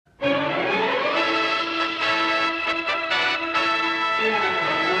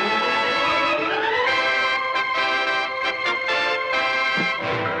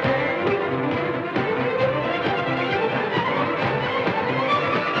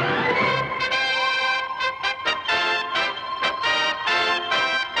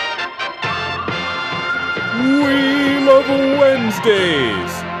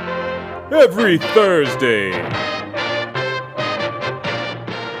Wednesdays. Every Thursday.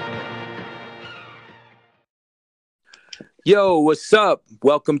 Yo, what's up?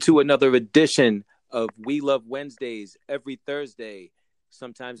 Welcome to another edition of We Love Wednesdays every Thursday,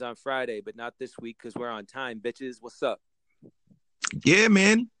 sometimes on Friday, but not this week because we're on time, bitches. What's up? Yeah,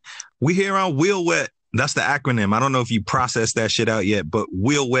 man. We here on Wheel Wet. That's the acronym. I don't know if you processed that shit out yet, but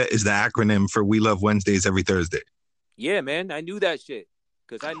Wheel Wet is the acronym for We Love Wednesdays every Thursday. Yeah, man. I knew that shit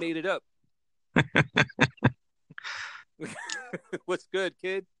because I made it up. What's good,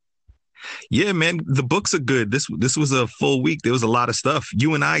 kid? Yeah, man. The books are good. This was a full week. There was a lot of stuff.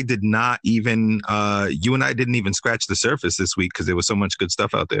 You and I didn't even scratch the surface this week because there was so much good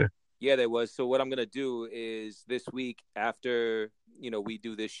stuff out there. Yeah, there was. So what I'm gonna do is this week after we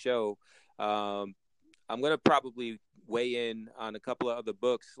do this show, I'm gonna probably weigh in on a couple of other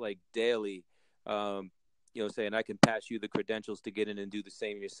books like daily. Saying I can pass you the credentials to get in and do the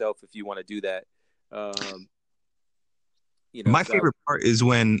same yourself if you want to do that. My favorite part is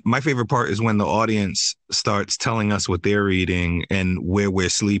when the audience starts telling us what they're reading and where we're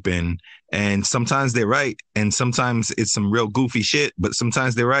sleeping. And sometimes they're right. And sometimes it's some real goofy shit, but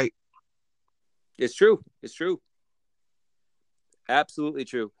sometimes they're right. It's true. It's true. Absolutely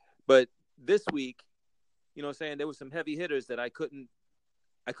true. But this week, there was some heavy hitters that I couldn't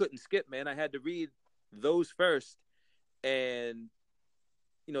skip, man. I had to read those first. And,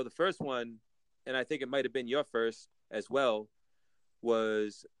 the first one, and I think it might have been your first as well,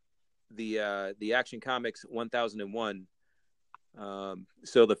 was the Action Comics 1001.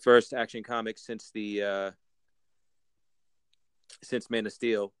 So the first Action Comics since Man of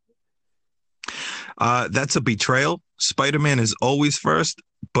Steel. That's a betrayal. Spider-Man is always first,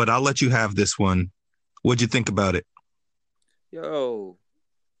 but I'll let you have this one. What'd you think about it? Yo,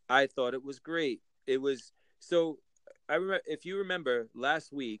 I thought it was great. It was so. I remember, if you remember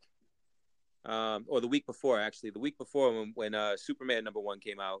last week, or the week before, actually, when Superman #1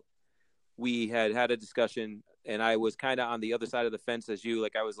 came out, we had a discussion, and I was kind of on the other side of the fence as you.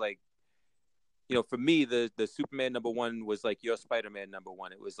 Like I was like, for me, the Superman #1 was like your Spider-Man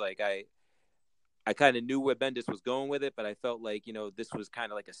 #1. It was like I kind of knew where Bendis was going with it, but I felt like this was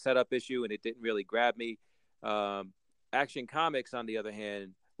kind of like a setup issue, and it didn't really grab me. Action Comics, on the other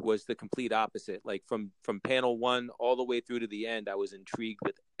hand, was the complete opposite. Like from panel 1 all the way through to the end, I was intrigued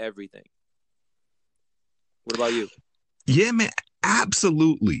with everything. What about you? Yeah, man,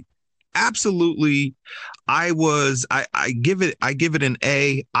 absolutely. Absolutely. I give it an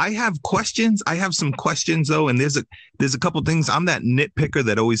A. I have questions. I have some questions though, and there's a couple things. I'm that nitpicker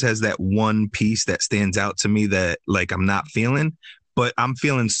that always has that one piece that stands out to me that like I'm not feeling, but I'm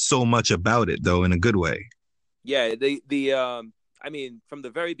feeling so much about it though in a good way. Yeah, I mean, from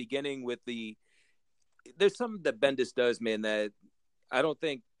the very beginning there's something that Bendis does, man, that I don't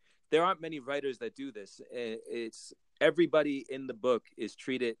think there aren't many writers that do this. It's everybody in the book is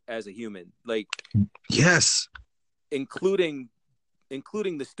treated as a human, like yes, including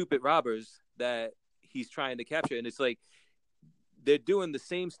the stupid robbers that he's trying to capture. And it's like they're doing the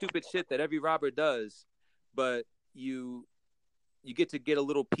same stupid shit that every robber does, but you get a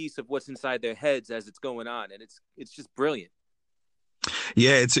little piece of what's inside their heads as it's going on, and it's just brilliant.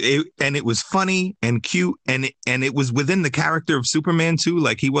 Yeah, and it was funny and cute, and it was within the character of Superman too.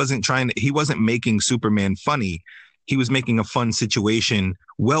 Like he wasn't making Superman funny. He was making a fun situation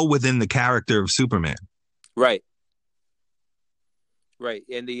well within the character of Superman. Right.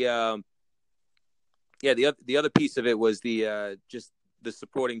 And the other piece of it was the just the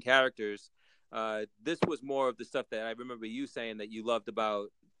supporting characters. This was more of the stuff that I remember you saying that you loved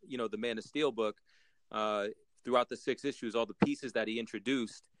about, the Man of Steel book. Throughout the 6 issues, all the pieces that he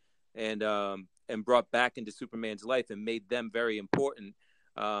introduced and brought back into Superman's life and made them very important.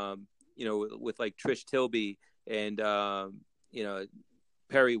 With like Trish Tilby and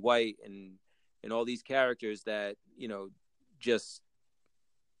Perry White and all these characters that just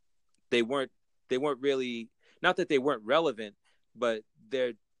they weren't really, not that they weren't relevant, but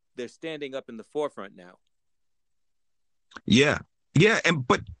they're standing up in the forefront now. Yeah,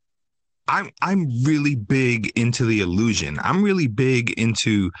 but I'm really big into the illusion. I'm really big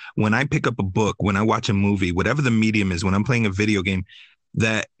into when I pick up a book, when I watch a movie, whatever the medium is, when I'm playing a video game,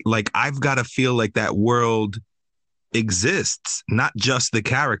 that like I've got to feel like that world exists, not just the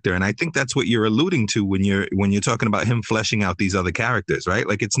character. And I think that's what you're alluding to when you're talking about him fleshing out these other characters, right?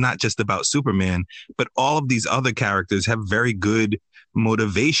 Like it's not just about Superman, but all of these other characters have very good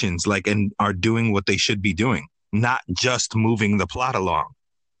motivations, like, and are doing what they should be doing, not just moving the plot along.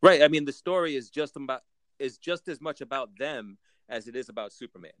 Right. I mean, the story is just as much about them as it is about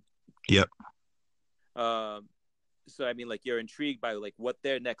Superman. Yep. so I mean, like, you're intrigued by like what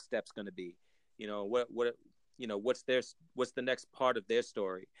their next step's going to be. You know, what you know, what's the next part of their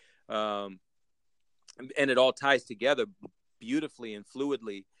story, and it all ties together beautifully and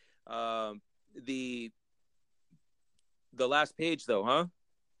fluidly. The last page, though, huh?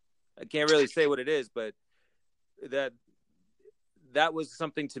 I can't really say what it is, but that was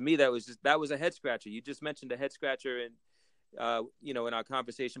something to me that was a head scratcher. You just mentioned a head scratcher, and you know, in our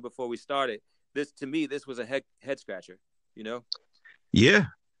conversation before we started, this was a head scratcher. You know? Yeah,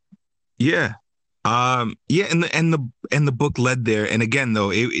 yeah. Yeah, and the book led there. And again,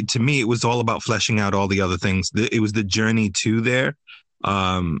 though, to me, it was all about fleshing out all the other things. It was the journey to there,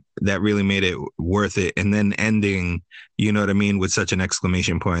 that really made it worth it. And then ending, you know what I mean, with such an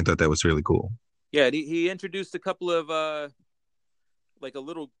exclamation point. I thought that was really cool. Yeah, he introduced a couple of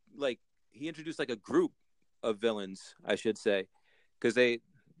he introduced like a group of villains, I should say, because it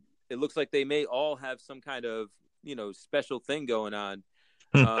looks like they may all have some kind of, you know, special thing going on.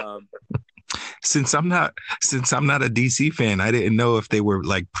 Since I'm not a DC fan, I didn't know if they were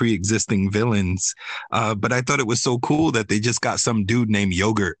like pre-existing villains. But I thought it was so cool that they just got some dude named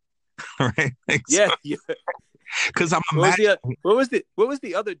Yogurt, right? Like, yeah, so, yeah. Because I'm what was the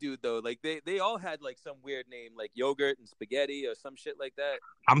other dude though? Like they all had like some weird name, like Yogurt and Spaghetti or some shit like that.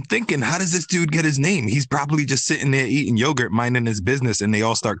 I'm thinking, how does this dude get his name? He's probably just sitting there eating yogurt, minding his business, and they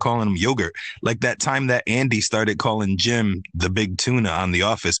all start calling him Yogurt. Like that time that Andy started calling Jim the Big Tuna on The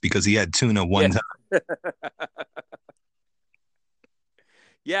Office because he had tuna one time.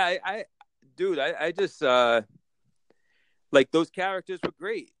 Yeah, I just like those characters were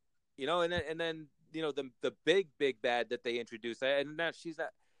great, you know, and then you know the big bad that they introduced, and now she's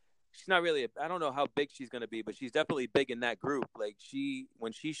not really I don't know how big she's gonna be, but she's definitely big in that group. Like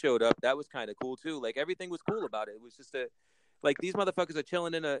when she showed up, that was kind of cool too. Like everything was cool about it. It was just like these motherfuckers are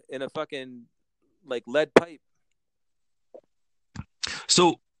chilling in a fucking like lead pipe.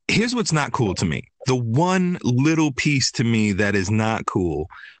 So here's what's not cool to me. The one little piece to me that is not cool,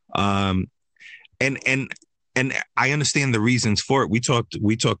 and I understand the reasons for it. We talked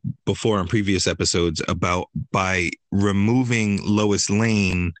before on previous episodes about by removing Lois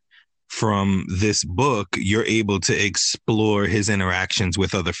Lane from this book, you're able to explore his interactions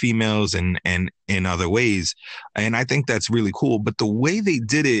with other females and in other ways. And I think that's really cool. But the way they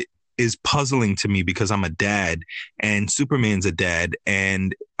did it is puzzling to me because I'm a dad and Superman's a dad,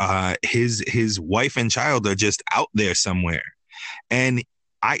 and his wife and child are just out there somewhere. And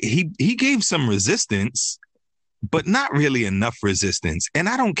he gave some resistance, but not really enough resistance. And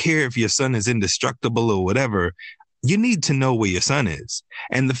I don't care if your son is indestructible or whatever. You need to know where your son is.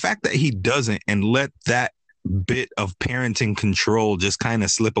 And the fact that he doesn't and let that bit of parenting control just kind of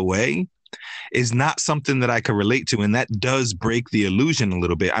slip away is not something that I can relate to. And that does break the illusion a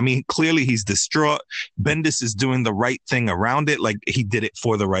little bit. I mean, clearly he's distraught. Bendis is doing the right thing around it. Like he did it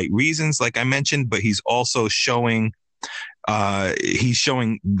for the right reasons, like I mentioned, but he's also showing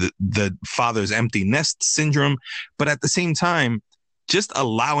the father's empty nest syndrome. But at the same time, just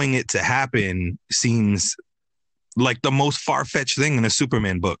allowing it to happen seems like the most far-fetched thing in a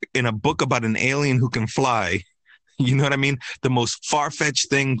Superman book. In a book about an alien who can fly, you know what I mean? The most far-fetched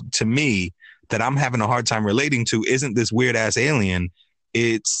thing to me that I'm having a hard time relating to isn't this weird-ass alien.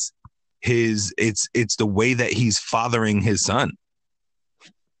 It's the way that he's fathering his son.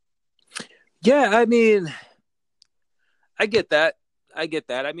 Yeah, I mean, I get that. I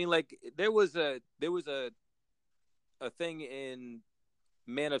mean, like there was a thing in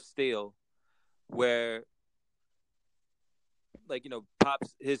Man of Steel where, like, you know,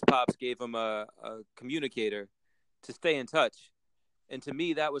 his pops gave him a communicator to stay in touch, and to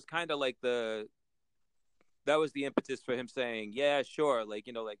me that was kind of like that was the impetus for him saying, yeah, sure, like,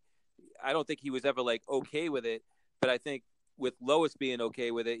 you know, like I don't think he was ever like okay with it, but I think with Lois being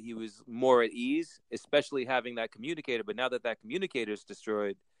okay with it, he was more at ease, especially having that communicator. But now that communicator is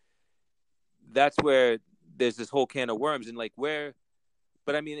destroyed, that's where there's this whole can of worms. And like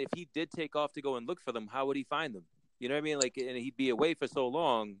but I mean, if he did take off to go and look for them, how would he find them? You know what I mean? Like, and he'd be away for so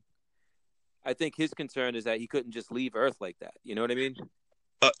long. I think his concern is that he couldn't just leave Earth like that. You know what I mean?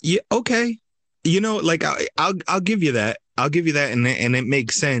 Yeah. Okay. You know, like I'll give you that. I'll give you that, and it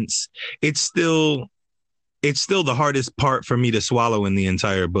makes sense. It's still the hardest part for me to swallow in the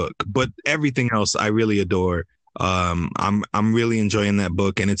entire book, but everything else I really adore. I'm really enjoying that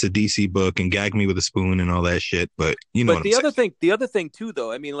book, and it's a DC book, and Gag Me with a Spoon and all that shit. But you know, but the other thing too,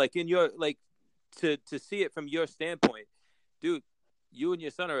 though, I mean, like in your like to see it from your standpoint, dude, you and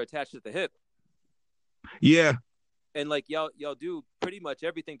your son are attached at the hip. Yeah, and like y'all do pretty much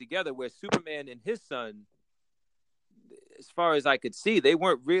everything together. Where Superman and his son, as far as I could see, they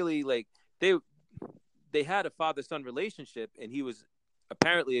weren't really like they had a father-son relationship, and he was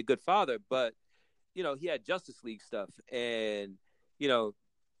apparently a good father, but he had Justice League stuff, and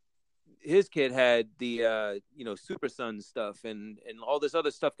his kid had the Super Son stuff, and all this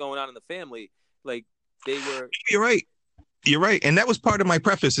other stuff going on in the family. Like they were. You're right. And that was part of my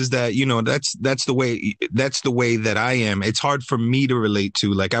preface, is that, that's the way that I am. It's hard for me to relate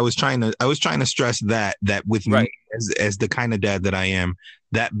to. Like I was trying to stress that with right. me as the kind of dad that I am,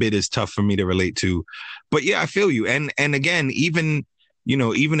 that bit is tough for me to relate to. But yeah, I feel you. And again, even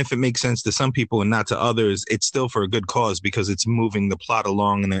if it makes sense to some people and not to others, it's still for a good cause, because it's moving the plot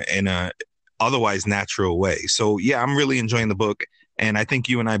along in a otherwise natural way. So yeah, I'm really enjoying the book. And I think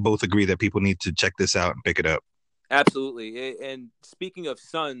you and I both agree that people need to check this out and pick it up. Absolutely. And speaking of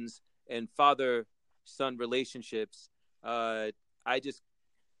sons and father-son relationships, I just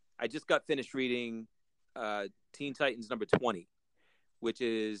got finished reading Teen Titans number 20, which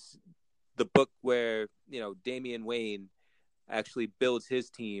is the book where, Damian Wayne actually builds his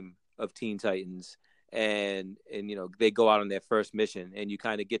team of Teen Titans, and they go out on their first mission, and you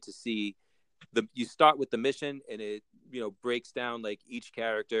kind of get to see you start with the mission, and it breaks down like each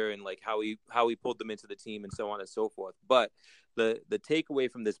character and like how he pulled them into the team and so on and so forth. But the takeaway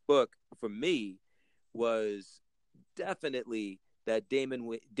from this book for me was definitely that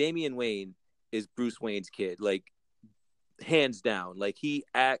Damian Wayne is Bruce Wayne's kid, like hands down. Like he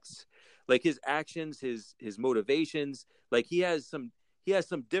acts, like his actions, his motivations, like he has some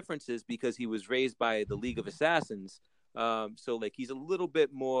differences because he was raised by the League of Assassins. So like he's a little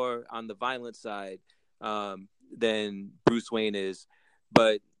bit more on the violent side than Bruce Wayne is,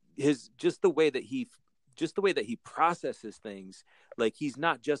 but just the way that he processes things, like he's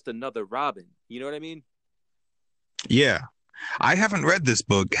not just another Robin. You know what I mean? Yeah. I haven't read this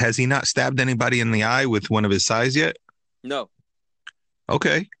book. Has he not stabbed anybody in the eye with one of his sais yet? No.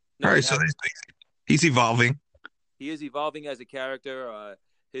 Okay. No, all right. So he's evolving. He is evolving as a character.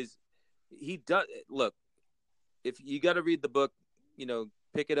 He does look. If you got to read the book,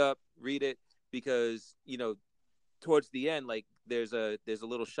 pick it up, read it, because towards the end, like there's a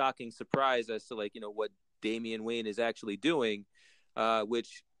little shocking surprise as to like what Damian Wayne is actually doing,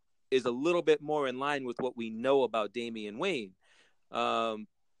 which is a little bit more in line with what we know about Damian Wayne. But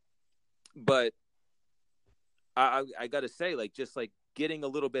I got to say, like, just like getting a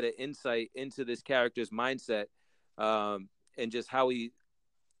little bit of insight into this character's mindset, and just how he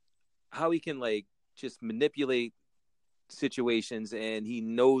can like just manipulate situations, and he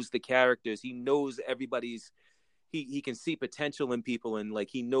knows the characters, he knows everybody's, he can see potential in people, and like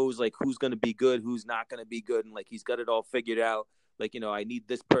he knows like who's going to be good, who's not going to be good, and like he's got it all figured out. Like, I need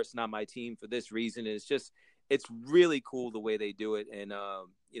this person on my team for this reason. And it's really cool the way they do it. And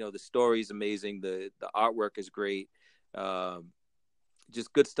the story's amazing, the artwork is great.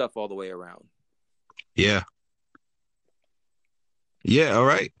 Just good stuff all the way around. Yeah, all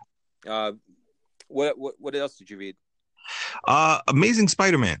right. What else did you read? Amazing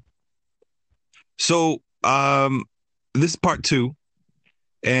Spider-Man. So this is part 2,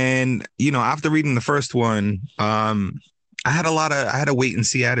 and after reading the first one, I had a wait and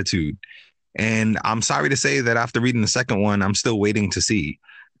see attitude, and I'm sorry to say that after reading the second one, I'm still waiting to see.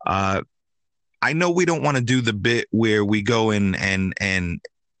 I know we don't want to do the bit where we go in and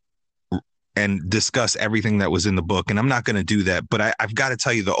discuss everything that was in the book, and I'm not going to do that, but I've got to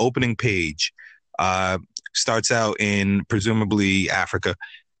tell you, the opening page starts out in presumably Africa,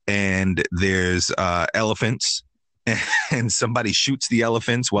 and there's elephants, and somebody shoots the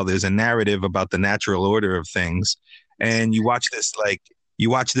elephants while there's a narrative about the natural order of things, and you watch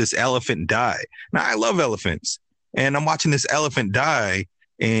this elephant die. Now, I love elephants, and I'm watching this elephant die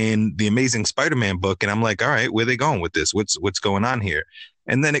in the Amazing Spider-Man book, and I'm like, all right, where are they going with this? What's going on here?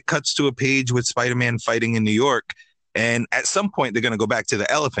 And then it cuts to a page with Spider-Man fighting in New York, and at some point they're going to go back to the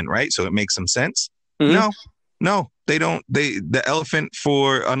elephant, right? So it makes some sense. Mm-hmm. No, they don't. The elephant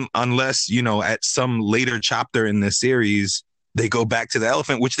unless at some later chapter in the series they go back to the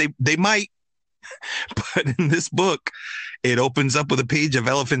elephant, which they might. But in this book, it opens up with a page of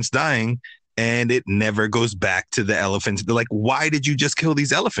elephants dying, and it never goes back to the elephants. They're like, why did you just kill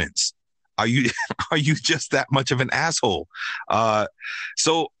these elephants? Are you just that much of an asshole?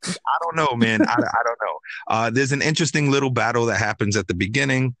 So I don't know, man. I don't know. There's an interesting little battle that happens at the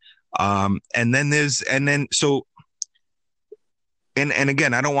beginning. And then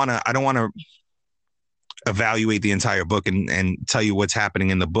again, I don't want to evaluate the entire book and tell you what's happening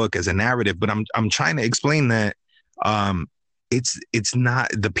in the book as a narrative, but I'm trying to explain that it's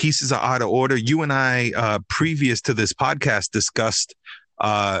not, the pieces are out of order. You and I previous to this podcast discussed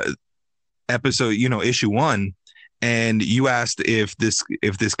episode, issue 1, And you asked if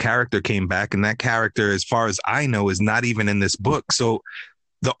this character came back, and that character, as far as I know, is not even in this book. So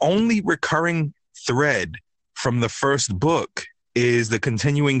the only recurring thread from the first book is the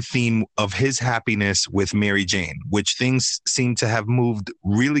continuing theme of his happiness with Mary Jane, which things seem to have moved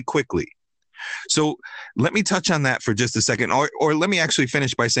really quickly. So let me touch on that for just a second, or let me actually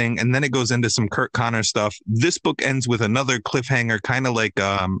finish by saying, and then it goes into some Kurt Connor stuff. This book ends with another cliffhanger, kind of like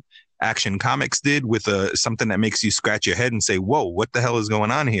Action Comics did, with something that makes you scratch your head and say, "Whoa, what the hell is going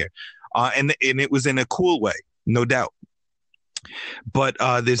on here?" And it was in a cool way, no doubt. But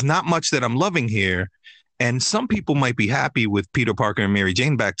there's not much that I'm loving here, and some people might be happy with Peter Parker and Mary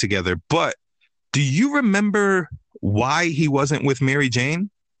Jane back together. But do you remember why he wasn't with Mary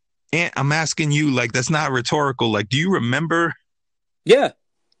Jane? And I'm asking you, like, that's not rhetorical. Like, do you remember? Yeah,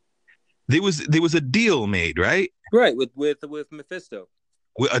 There was a deal made, right? right, with Mephisto.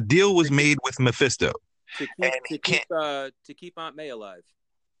 A deal was made with Mephisto to keep Aunt May alive.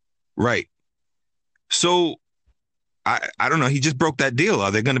 Right. So I don't know. He just broke that deal.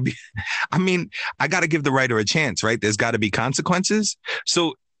 Are they going to be? I mean, I got to give the writer a chance, right? There's got to be consequences.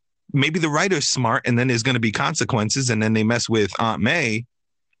 So maybe the writer's smart, and then there's going to be consequences, and then they mess with Aunt May.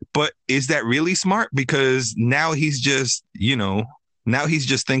 But is that really smart? Because now he's just, now he's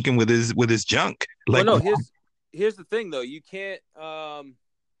just thinking with his junk. Like, well, no, here's the thing though. You can't. I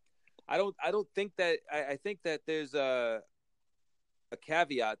don't think that. I think that there's a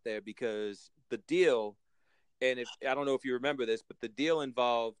caveat there, because the deal, and if I don't know if you remember this, but the deal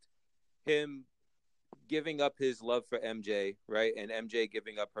involved him giving up his love for MJ, right, and MJ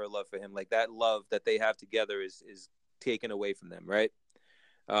giving up her love for him. Like, that love that they have together is taken away from them, right?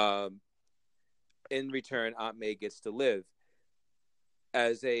 In return, Aunt May gets to live.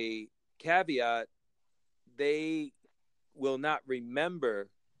 As a caveat, they will not remember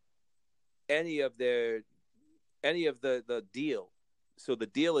any of the deal. So the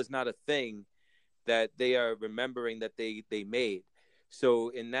deal is not a thing that they are remembering that they made. So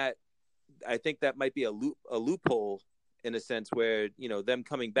in that, I think that might be a loophole in a sense where, them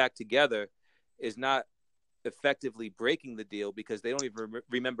coming back together is not effectively breaking the deal, because they don't even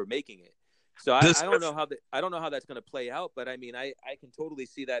remember making it. So I don't know how that's going to play out, but I mean, I can totally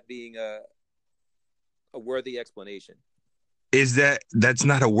see that being a worthy explanation. That's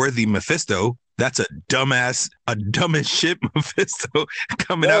not a worthy Mephisto. That's a dumbass shit Mephisto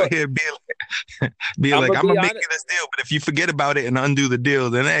coming out here being like, I'm gonna make you this deal, but if you forget about it and undo the deal,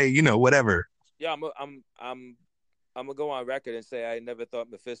 then hey, whatever. Yeah, I'm gonna go on record and say I never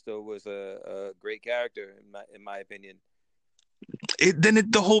thought Mephisto was a great character in my opinion. Then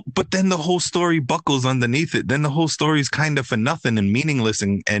the whole story buckles underneath it. Then the whole story is kind of for nothing and meaningless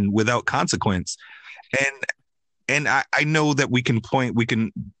and without consequence. And I know that we can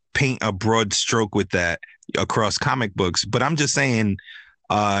paint a broad stroke with that across comic books, but I'm just saying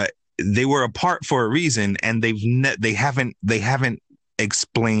they were apart for a reason, and they haven't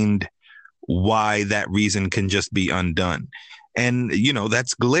explained why that reason can just be undone. And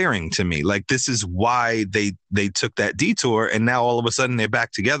that's glaring to me. Like, this is why they took that detour, and now all of a sudden they're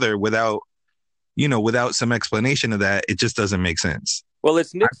back together without some explanation of that. It just doesn't make sense. Well,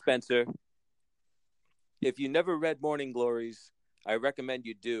 it's Nick Spencer. If you never read Morning Glories, I recommend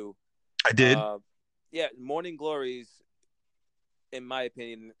you do. I did. Yeah, Morning Glories, in my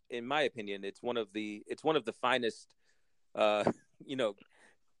opinion, it's one of the finest,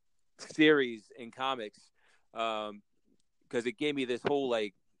 series in comics, because it gave me this whole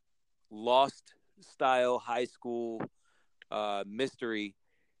like Lost style high school mystery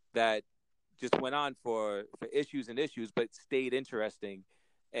that just went on for issues and issues, but stayed interesting.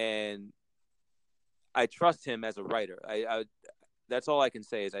 And I trust him as a writer. I that's all I can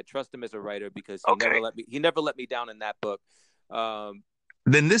say is I trust him as a writer, because he never let me down in that book.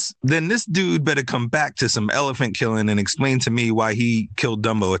 Then this dude better come back to some elephant killing and explain to me why he killed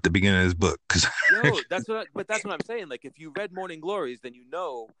Dumbo at the beginning of his book. That's what I'm saying. Like, if you read Morning Glories, then you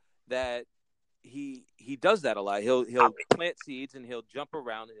know that he does that a lot. He'll plant seeds and he'll jump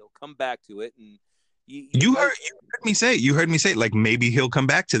around and he'll come back to it. And you heard me say like, maybe he'll come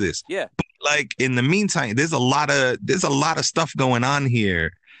back to this. Yeah. But like, in the meantime, there's a lot of stuff going on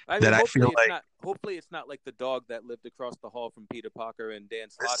here that I feel like. Hopefully it's not like the dog that lived across the hall from Peter Parker and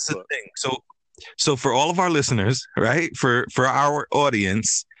Dan Slott's book. So for all of our listeners, right, for our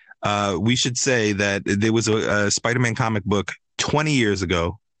audience, we should say that there was a Spider-Man comic book 20 years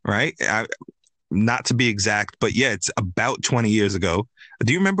ago, right? Not to be exact, but yeah, it's about 20 years ago.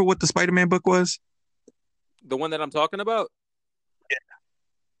 Do you remember what the Spider-Man book was? The one that I'm talking about? Yeah.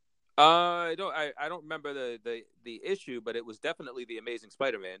 I don't remember the issue, but it was definitely the Amazing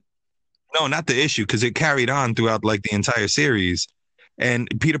Spider-Man. No, not the issue, because it carried on throughout like the entire series. And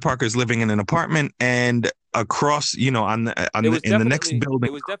Peter Parker's living in an apartment, and across, in the next building,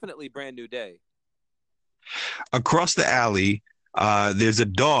 it was definitely Brand New Day. across the alley, there's a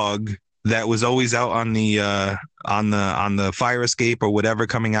dog that was always out on the fire escape or whatever,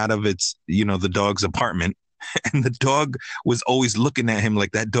 coming out of its, the dog's apartment. And the dog was always looking at him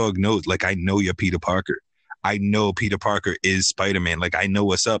like, that dog knows, like, I know you're Peter Parker. I know Peter Parker is Spider-Man. Like, I know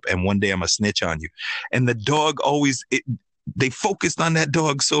what's up, and one day I'm gonna snitch on you. And the dog they focused on that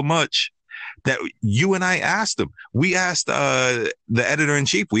dog so much that you and I asked him. We asked the editor in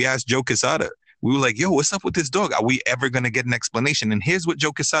chief. We asked Joe Quesada. We were like, yo, what's up with this dog? Are we ever going to get an explanation? And here's what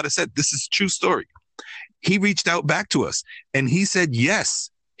Joe Quesada said. This is a true story. He reached out back to us, and he said,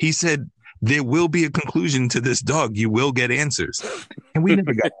 yes. He said, there will be a conclusion to this dog. You will get answers. And we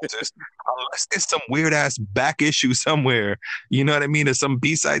never got answers. Unless there's some weird ass back issue somewhere, you know what I mean? Or some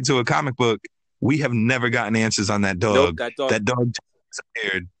B-side to a comic book. We have never gotten answers on that dog. Nope, that dog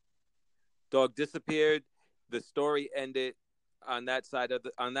disappeared. Dog disappeared. The story ended on that side of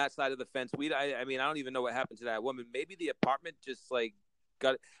the fence. I mean, I don't even know what happened to that woman. Maybe the apartment just like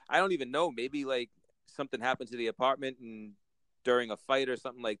I don't even know. Maybe like something happened to the apartment and during a fight or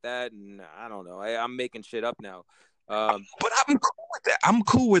something like that. And I don't know. I'm making shit up now. But I'm cool with that. I'm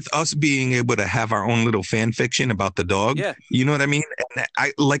cool with us being able to have our own little fan fiction about the dog. Yeah. You know what I mean? And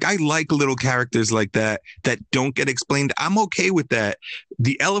I like little characters like that don't get explained. I'm okay with that.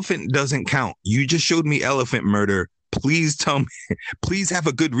 The elephant doesn't count. You just showed me elephant murder. Please tell me, please have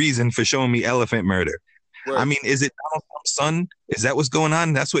a good reason for showing me elephant murder. Word. I mean, is it Donald Trump's son? Is that what's going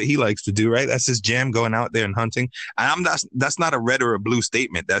on? That's what he likes to do, right? That's his jam, going out there and hunting. And that's not a red or a blue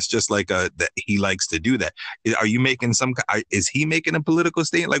statement. That's just like that he likes to do that. Are you making is he making a political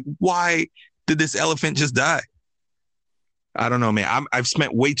statement? Like, why did this elephant just die? I don't know, man. I've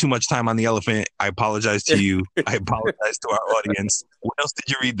spent way too much time on the elephant. I apologize to you. I apologize to our audience. What else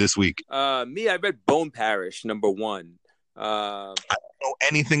did you read this week? I read Bone Parish #1. I don't know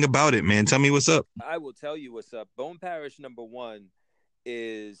anything about it, man. Tell me what's up. I will tell you what's up. Bone Parish #1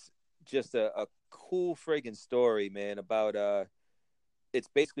 is just a cool friggin' story, man, about it's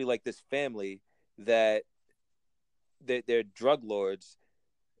basically like this family that they're drug lords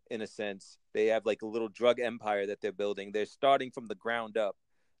in a sense. They have like a little drug empire that they're building. They're starting from the ground up.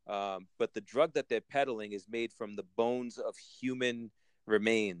 But the drug that they're peddling is made from the bones of human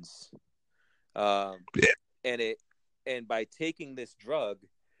remains. And by taking this drug,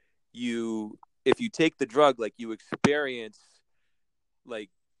 if you take the drug, like you experience like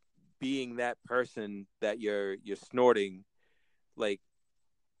being that person that you're snorting, like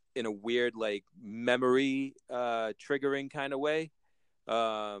in a weird like memory triggering kind of way.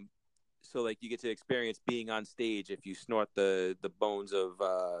 So like you get to experience being on stage if you snort the bones of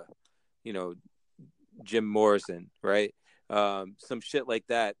Jim Morrison, right? Some shit like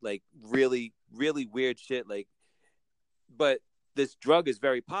that, like really, really weird shit, like. But this drug is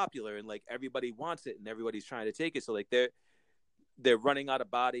very popular and like everybody wants it and everybody's trying to take it. So like they're running out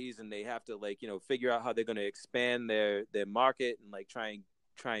of bodies and they have to like, figure out how they're going to expand their market and like try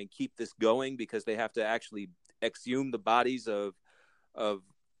and keep this going because they have to actually exhume the bodies of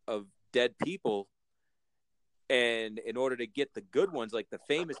dead people. And in order to get the good ones, like the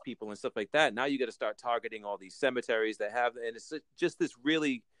famous people and stuff like that, now you got to start targeting all these cemeteries that have, and it's just this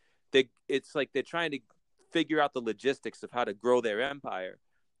really, it's like they're trying to figure out the logistics of how to grow their empire.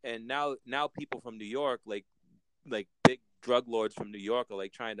 And now people from New York, like big drug lords from New York are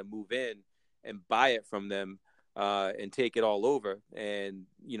like trying to move in and buy it from them and take it all over. And,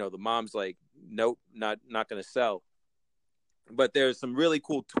 the mom's like, nope, not going to sell. But there's some really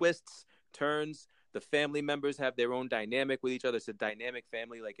cool twists, turns. The family members have their own dynamic with each other. It's a dynamic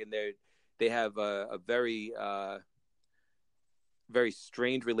family. Like they have a very, very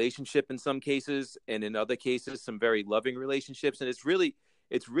strained relationship in some cases, and in other cases some very loving relationships, and it's really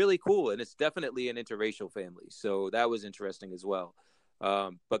cool, and it's definitely an interracial family, so that was interesting as well.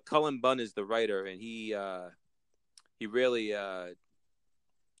 But Cullen Bunn is the writer, and he really did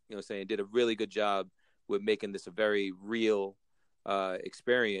a really good job with making this a very real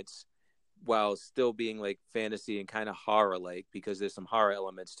experience while still being like fantasy and kind of horror like, because there's some horror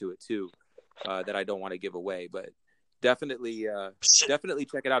elements to it too that I don't want to give away, but definitely check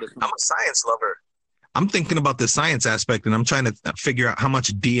it out. I'm a science lover. I'm thinking about the science aspect, and I'm trying to figure out how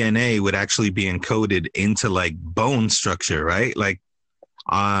much DNA would actually be encoded into like bone structure, right? Like,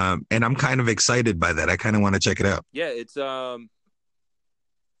 and I'm kind of excited by that. I kind of want to check it out. Yeah, it's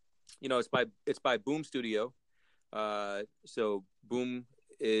it's by Boom Studio. So Boom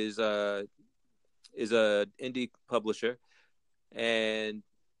is a indie publisher, and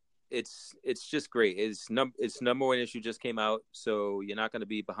it's just great. It's number one issue just came out, so you're not going to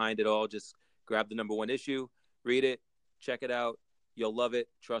be behind at all. Just grab the number one issue, read it, check it out. You'll love it.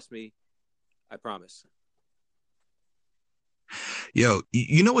 Trust me. I promise. Yo,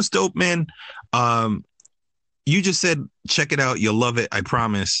 you know what's dope, man? You just said, check it out. You'll love it. I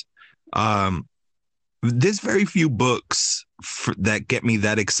promise. There's very few books that get me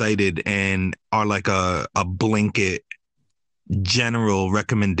that excited and are like a blanket general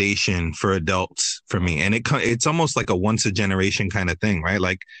recommendation for adults for me. And it's almost like a once a generation kind of thing, right?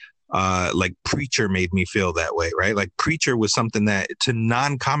 Like Preacher made me feel that way, right? Like Preacher was something that to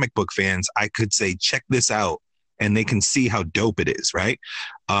non-comic book fans, I could say, check this out, and they can see how dope it is, right?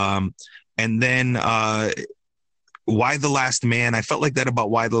 And then Y the Last Man, I felt like that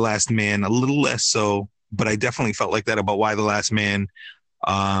about Y the Last Man, a little less so, but I definitely felt like that about Y the Last Man.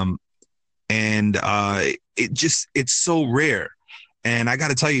 It's so rare. And I got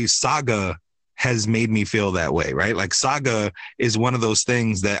to tell you, Saga has made me feel that way, right? Like Saga is one of those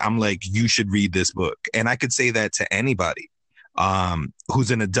things that I'm like, you should read this book. And I could say that to anybody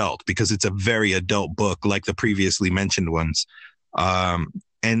who's an adult, because it's a very adult book, like the previously mentioned ones.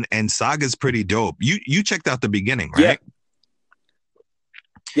 And Saga's pretty dope. You checked out the beginning, right?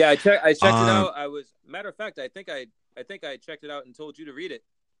 Yeah, I checked it out. Matter of fact, I think I checked it out and told you to read it.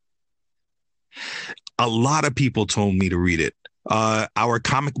 A lot of people told me to read it. Our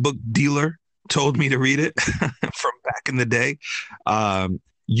comic book dealer told me to read it from back in the day.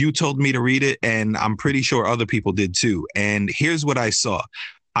 You told me to read it, and I'm pretty sure other people did too. And here's what I saw.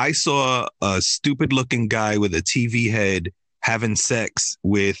 I saw a stupid looking guy with a TV head having sex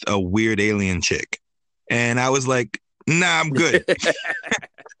with a weird alien chick. And I was like, nah, I'm good.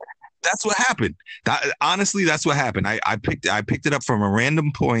 That's what happened. Honestly, that's what happened. I picked it up from a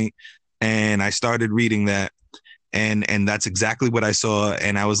random point and I started reading that. And that's exactly what I saw.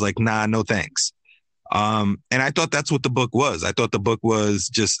 And I was like, nah, no thanks. And I thought that's what the book was. I thought the book was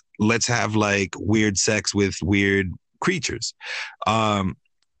just, let's have like weird sex with weird creatures.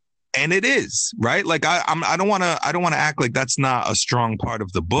 And it is, right? Like I don't want to act like that's not a strong part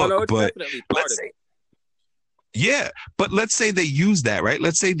of the book, no, it's but definitely part of it. Yeah, but let's say they use that, right?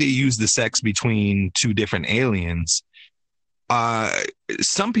 Let's say they use the sex between two different aliens.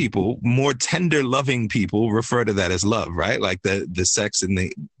 Some people, more tender, loving people, refer to that as love, right? Like the sex, and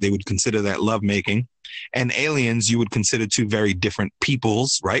they would consider that love making. And aliens, you would consider two very different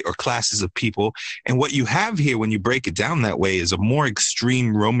peoples, right? Or classes of people. And what you have here, when you break it down that way, is a more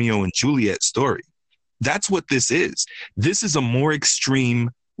extreme Romeo and Juliet story. That's what this is. This is a more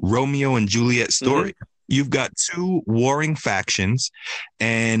extreme Romeo and Juliet story. Mm-hmm. You've got two warring factions,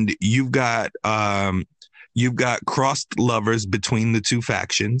 and you've got crossed lovers between the two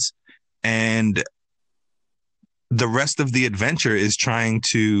factions, and the rest of the adventure is trying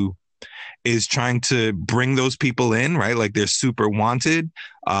to bring those people in, right? Like they're super wanted.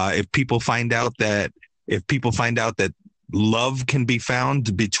 If people find out that love can be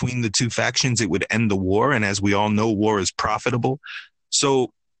found between the two factions, it would end the war. And as we all know, war is profitable.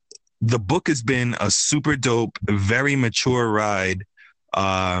 So the book has been a super dope, very mature ride.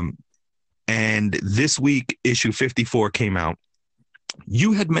 And this week, issue 54 came out.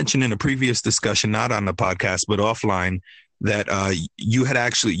 You had mentioned in a previous discussion, not on the podcast, but offline, that you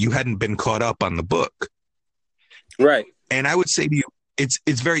hadn't been caught up on the book. Right. And I would say to you,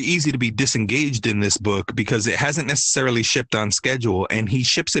 it's very easy to be disengaged in this book because it hasn't necessarily shipped on schedule, and he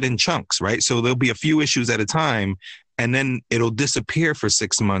ships it in chunks, right? So there'll be a few issues at a time, and then it'll disappear for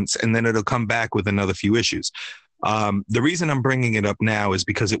 6 months, and then it'll come back with another few issues. The reason I'm bringing it up now is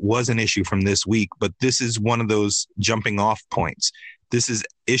because it was an issue from this week, but this is one of those jumping off points. This is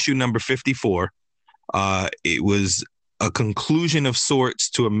issue number 54. It was a conclusion of sorts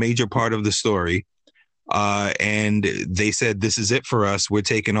to a major part of the story. And they said, this is it for us. We're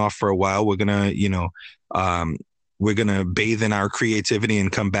taking off for a while. We're going to bathe in our creativity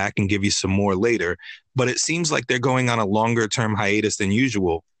and come back and give you some more later. But it seems like they're going on a longer term hiatus than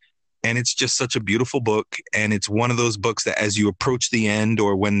usual. And it's just such a beautiful book. And it's one of those books that as you approach the end,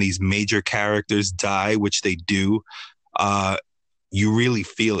 or when these major characters die, which they do, you really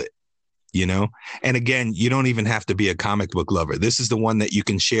feel it, you know? And again, you don't even have to be a comic book lover. This is the one that you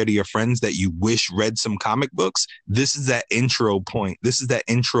can share to your friends that you wish read some comic books. This is that intro point. This is that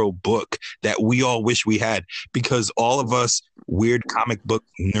intro book that we all wish we had, because all of us weird comic book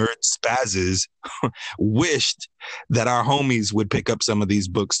nerd spazzes wished that our homies would pick up some of these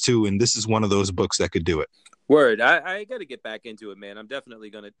books too. And this is one of those books that could do it. Word. I got to get back into it, man. I'm definitely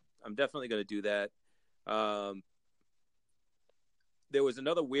going to do that. There was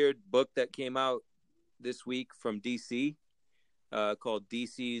another weird book that came out this week from DC. called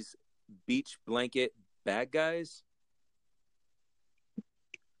DC's Beach Blanket Bad Guys.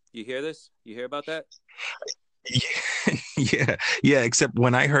 You hear this? You hear about that? Yeah, yeah. Except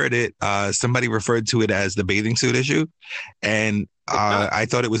when I heard it, somebody referred to it as the bathing suit issue, and I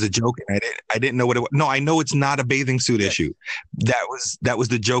thought it was a joke, and I didn't know what it was. No, I know it's not a bathing suit issue. That was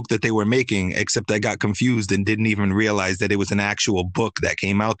the joke that they were making. Except I got confused and didn't even realize that it was an actual book that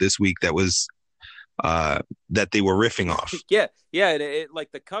came out this week that was that they were riffing off. Yeah. It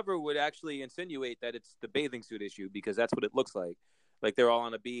like the cover would actually insinuate that it's the bathing suit issue because that's what it looks like. Like they're all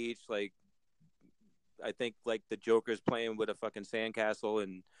on a beach, like. I think like the Joker's playing with a fucking sandcastle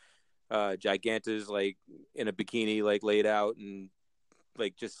and Giganta's like in a bikini like laid out and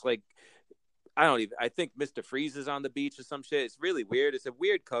like just like I think Mr. Freeze is on the beach or some shit. It's really weird. It's a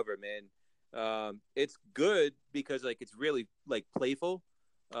weird cover, man. It's good because like it's really like playful.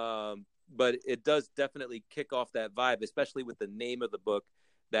 But it does definitely kick off that vibe, especially with the name of the book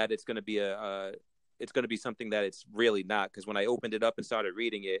that it's going to be it's going to be something that it's really not, because when I opened it up and started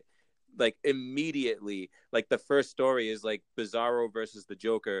reading it, like immediately, like the first story is like Bizarro versus the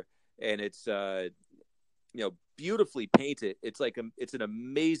Joker, and it's beautifully painted. It's like it's an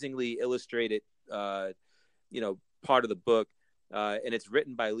amazingly illustrated part of the book, and it's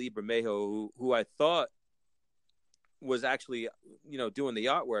written by Lee Bermejo, who I thought was actually doing the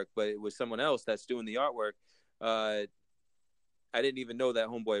artwork, but it was someone else that's doing the artwork. I didn't even know that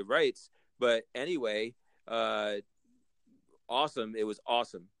homeboy writes, but anyway, awesome. It was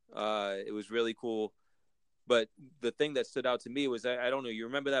awesome. It was really cool. But the thing that stood out to me was, I don't know, you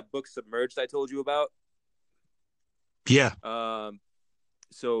remember that book Submerged I told you about? Yeah.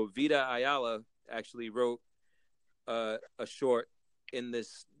 So Vida Ayala actually wrote a short in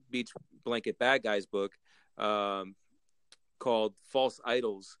this Beach Blanket Bad Guys book called False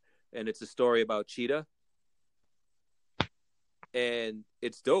Idols, and it's a story about Cheetah. And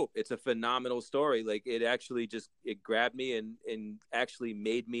it's dope. It's a phenomenal story. Like it actually it grabbed me and actually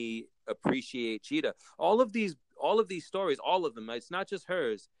made me appreciate Cheetah. All of these stories, all of them. It's not just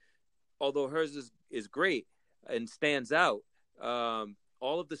hers, although hers is great and stands out.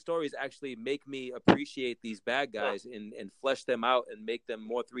 All of the stories actually make me appreciate these bad guys and flesh them out and make them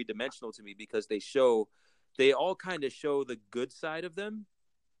more three-dimensional to me, because they all kind of show the good side of them.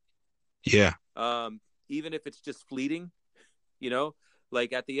 Yeah. Even if it's just fleeting.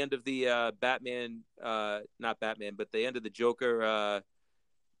 Like at the end of the not Batman, but the end of the Joker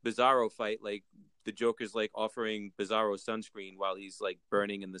Bizarro fight, like the Joker's like offering Bizarro sunscreen while he's like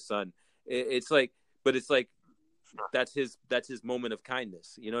burning in the sun. It's like that's his moment of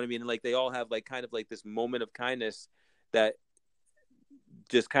kindness. You know what I mean? And like they all have like kind of like this moment of kindness that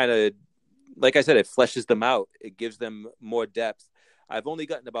just kind of, like I said, it fleshes them out. It gives them more depth. I've only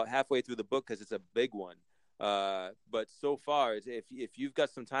gotten about halfway through the book because it's a big one. But so far, if you've got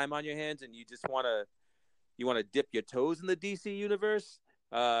some time on your hands and you just want to dip your toes in the DC universe,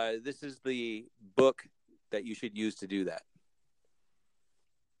 this is the book that you should use to do that.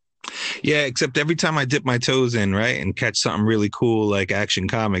 Yeah, except every time I dip my toes in, right, and catch something really cool like Action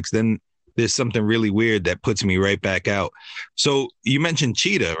Comics, then there's something really weird that puts me right back out. So you mentioned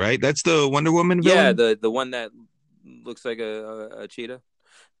Cheetah, right? That's the Wonder Woman villain? Yeah, the one that looks like a cheetah.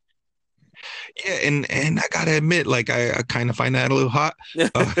 Yeah, and I gotta admit, like I kind of find that a little hot.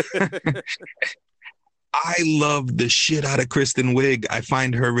 I love the shit out of Kristen Wiig. I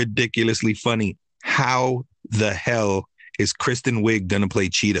find her ridiculously funny. How the hell is Kristen Wiig gonna play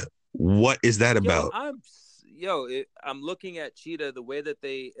Cheetah? What is that about? I'm looking at Cheetah, the way that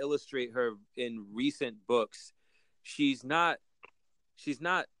they illustrate her in recent books. She's not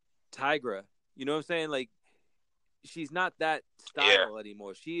Tigra. You know what I'm saying? Like, she's not that style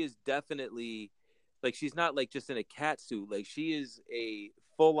anymore. She is definitely like, she's not like just in a cat suit. Like, she is a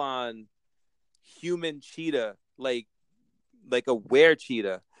full on human cheetah, like a were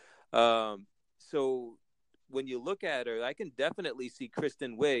cheetah. So when you look at her, I can definitely see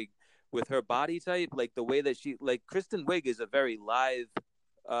Kristen Wiig with her body type, like the way that Kristen Wiig is a very lithe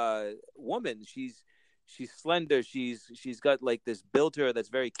woman. She's slender. She's got like this build to her that's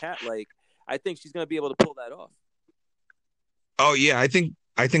very cat-like. I think she's gonna be able to pull that off. Oh yeah, I think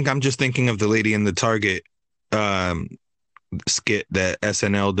I'm just thinking of the Lady in the Target skit that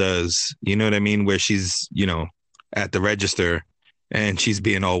SNL does. You know what I mean? Where she's, at the register and she's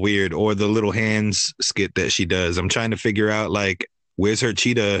being all weird, or the Little Hands skit that she does. I'm trying to figure out like where's her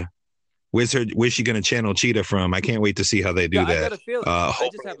cheetah. Where's she gonna channel Cheetah from? I can't wait to see how they do that. I got a feeling. I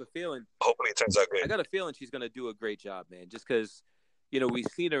just have a feeling. Hopefully it turns out good. I got a feeling she's gonna do a great job, man. Just because, we've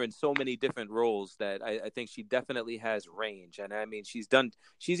seen her in so many different roles that I think she definitely has range. And I mean, she's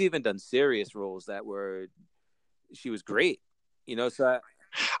even done serious roles she was great. So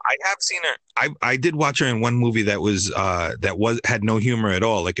I have seen her. I did watch her in one movie that was had no humor at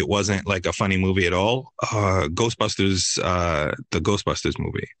all. Like it wasn't like a funny movie at all. Ghostbusters, the Ghostbusters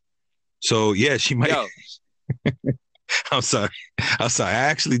movie. So yeah, she might. yo, I'm sorry. I'm sorry. I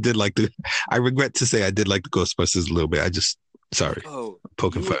actually did like the. I regret to say I did like the Ghostbusters a little bit. I just sorry.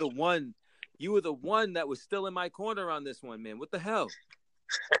 Poking fun. You were the one that was still in my corner on this one, man. What the hell?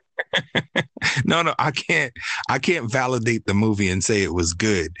 No, I can't validate the movie and say it was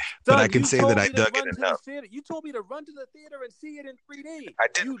good, but I can say that I dug it enough. You told me to run to the theater and see it in 3D. I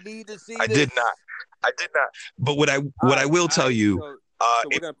did. You need to see. I did not. But what I will tell you, so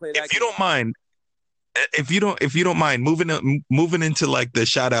we're gonna play that if you don't mind, if you don't mind moving into like the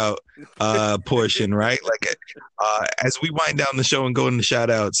shout out portion, right? Like as we wind down the show and go into shout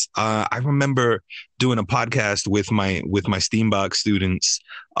outs, I remember doing a podcast with my Steambox students,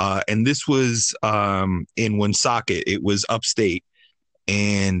 and this was in Woonsocket. It was upstate.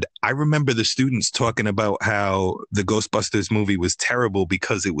 And I remember the students talking about how the Ghostbusters movie was terrible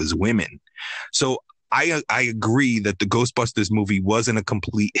because it was women. So I agree that the Ghostbusters movie wasn't a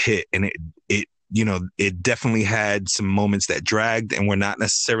complete hit, and it definitely had some moments that dragged and were not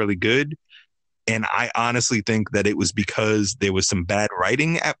necessarily good. And I honestly think that it was because there was some bad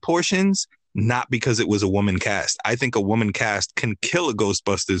writing at portions, not because it was a woman cast. I think a woman cast can kill a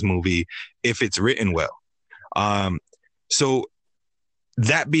Ghostbusters movie if it's written well. So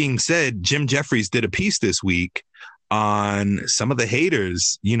that being said, Jim Jeffries did a piece this week on some of the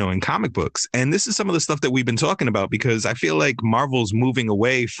haters, in comic books. And this is some of the stuff that we've been talking about, because I feel like Marvel's moving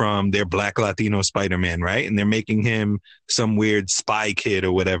away from their Black Latino Spider-Man, right? And they're making him some weird spy kid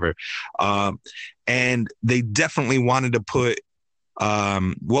or whatever. And they definitely wanted to put,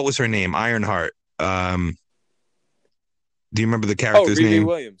 what was her name? Ironheart. Do you remember the character's name? Riri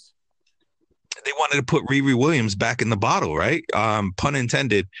Williams. They wanted to put Riri Williams back in the bottle, right? Pun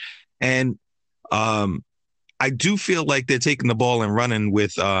intended. And, I do feel like they're taking the ball and running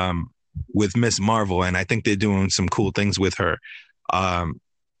with Miss Marvel, and I think they're doing some cool things with her.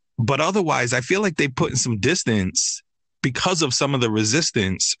 But otherwise, I feel like they put in some distance because of some of the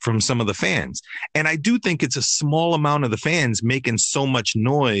resistance from some of the fans. And I do think it's a small amount of the fans making so much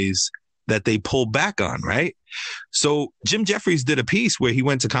noise that they pull back on, right? So Jim Jeffries did a piece where he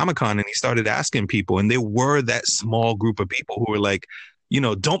went to Comic-Con and he started asking people, and there were that small group of people who were like,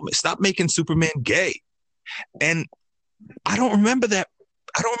 don't stop making Superman gay. And I don't remember that.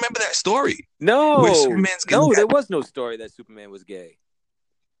 I don't remember that story. No, there was no story that Superman was gay.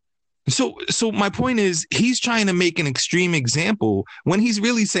 So my point is, he's trying to make an extreme example when he's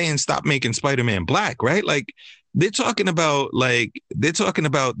really saying stop making Spider-Man black, right? Like they're talking about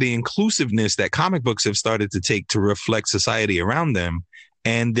the inclusiveness that comic books have started to take to reflect society around them,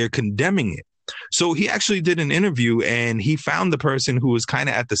 and they're condemning it. So he actually did an interview, and he found the person who was kind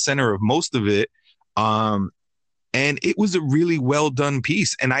of at the center of most of it. And it was a really well done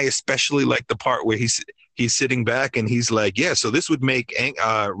piece. And I especially like the part where he's sitting back and he's like, yeah, so this would make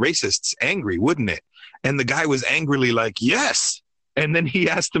racists angry, wouldn't it? And the guy was angrily like, yes. And then he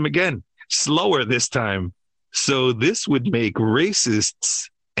asked him again, slower this time. So this would make racists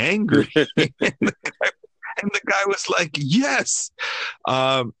angry. and the guy was like, yes.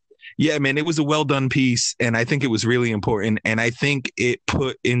 Yeah, man, it was a well done piece, and I think it was really important. And I think it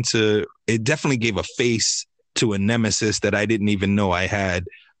definitely gave a face to a nemesis that I didn't even know I had.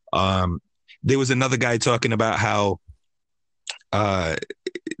 There was another guy talking about how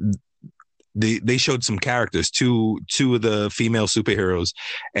they showed some characters, two of the female superheroes,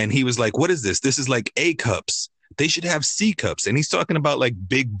 and he was like, "What is this? This is like A cups. They should have C cups." And he's talking about like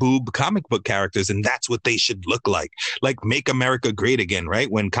big boob comic book characters, and that's what they should look like Make America Great Again,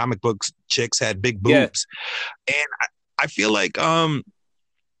 right? When comic books chicks had big boobs. Yeah. And I feel like I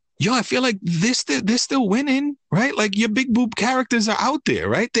feel like they're still winning, right? Like your big boob characters are out there,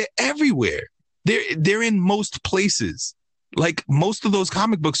 right? They're everywhere. They're in most places. Like most of those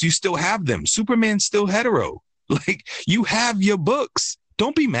comic books, you still have them. Superman's still hetero. Like you have your books.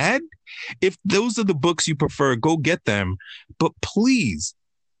 Don't be mad. If those are the books you prefer, go get them. But please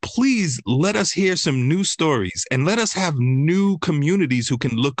let us hear some new stories, and let us have new communities who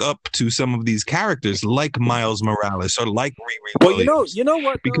can look up to some of these characters like Miles Morales or like Riri Williams. Well, you know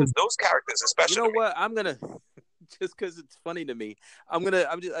what? Because those characters, especially. You know what? I'm gonna just because it's funny to me. I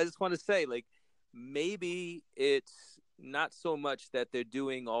just want to say, like, maybe it's not so much that they're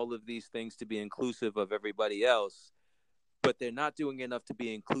doing all of these things to be inclusive of everybody else, but they're not doing enough to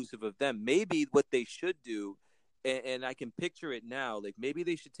be inclusive of them. Maybe what they should do, and I can picture it now, like maybe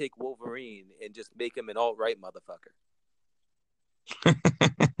they should take Wolverine and just make him an alt-right motherfucker.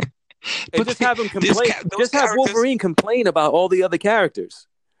 And just have him complain. Just have Wolverine complain about all the other characters,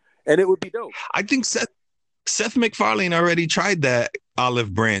 and it would be dope. I think Seth MacFarlane already tried that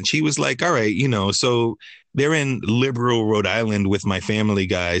olive branch. He was like, all right, so they're in liberal Rhode Island with my Family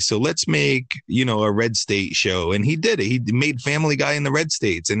Guy. So let's make, a red state show. And he did it. He made Family Guy in the red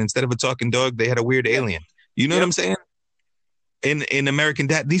states. And instead of a talking dog, they had a weird alien. You know what I'm saying? In American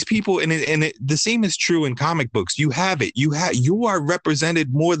Dad, these people, and the same is true in comic books. You have it. You are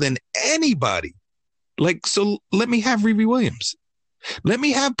represented more than anybody. Like, so let me have Riri Williams. Let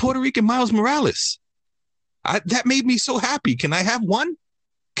me have Puerto Rican Miles Morales. That made me so happy. Can I have one?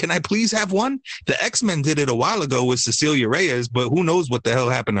 Can I please have one? The X-Men did it a while ago with Cecilia Reyes, but who knows what the hell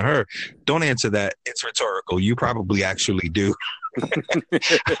happened to her? Don't answer that. It's rhetorical. You probably actually do.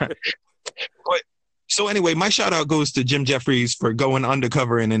 But so anyway, my shout out goes to Jim Jeffries for going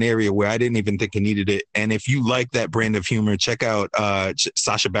undercover in an area where I didn't even think he needed it. And if you like that brand of humor, check out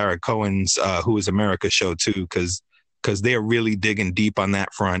Sacha Baron Cohen's Who Is America show too, because they're really digging deep on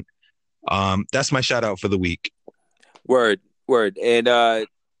that front. That's my shout out for the week. Word. And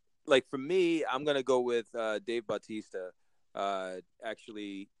like for me, I'm gonna go with Dave Bautista.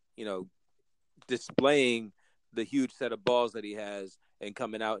 Actually, displaying the huge set of balls that he has and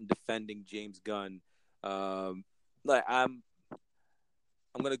coming out and defending James Gunn. Like I'm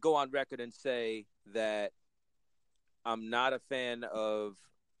gonna go on record and say that I'm not a fan of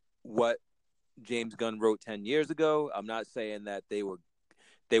what James Gunn wrote 10 years ago. I'm not saying that they were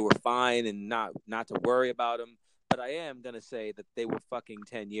fine and not to worry about them, but I am gonna say that they were fucking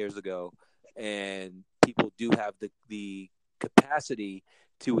 10 years ago, and people do have the capacity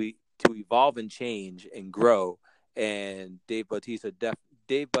to evolve and change and grow. And Dave Bautista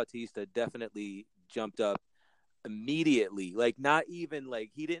definitely jumped up immediately. Like, not even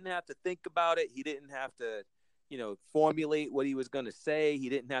like he didn't have to think about it. He didn't have to, formulate what he was gonna say. He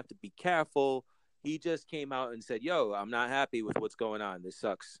didn't have to be careful. He just came out and said, yo, I'm not happy with what's going on. This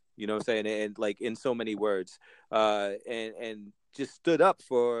sucks. You know what I'm saying? And like in so many words, and just stood up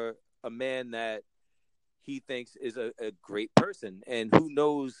for a man that he thinks is a great person. And who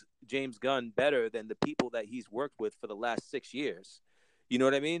knows James Gunn better than the people that he's worked with for the last 6 years? You know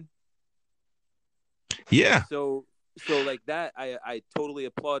what I mean? Yeah. So like that, I totally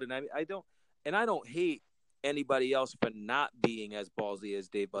applaud. And I don't hate anybody else for not being as ballsy as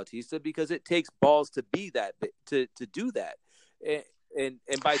Dave Bautista, because it takes balls to be that, to do that. And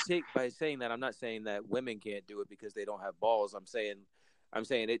by saying that, I'm not saying that women can't do it because they don't have balls. I'm saying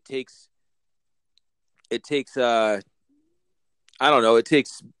it takes I don't know, it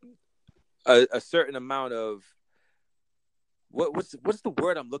takes a certain amount of what's the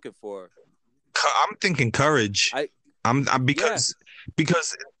word I'm looking for? I'm thinking courage.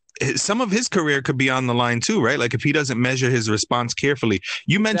 Because some of his career could be on the line too, right? Like if he doesn't measure his response carefully.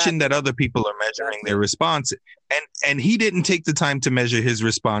 You mentioned that other people are measuring their response, and he didn't take the time to measure his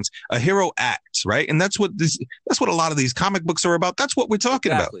response. A hero acts, right? And that's what a lot of these comic books are about. That's what we're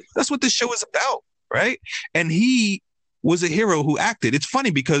talking about. That's what this show is about, right? And he was a hero who acted. It's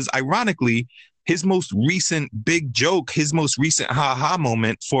funny because ironically, his most recent big joke, his most recent ha-ha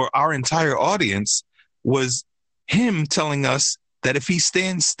moment for our entire audience was him telling us that if he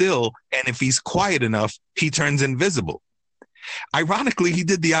stands still and if he's quiet enough, he turns invisible. Ironically, he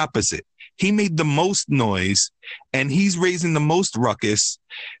did the opposite. He made the most noise and he's raising the most ruckus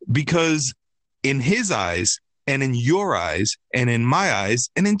because in his eyes and in your eyes and in my eyes,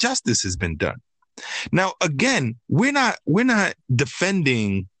 an injustice has been done. Now, again, we're not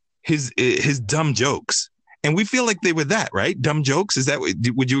defending his dumb jokes, and we feel like they were that, right? Dumb jokes. Is that would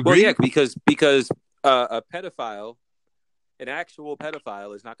you agree? Well, yeah, because a pedophile, an actual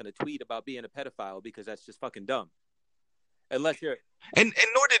pedophile, is not going to tweet about being a pedophile because that's just fucking dumb. Unless you're and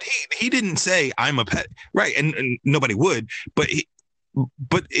nor did he didn't say I'm a pet, right? And nobody would, but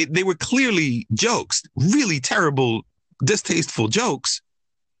they were clearly jokes, really terrible, distasteful jokes.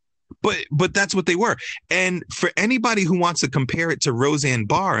 But that's what they were. And for anybody who wants to compare it to Roseanne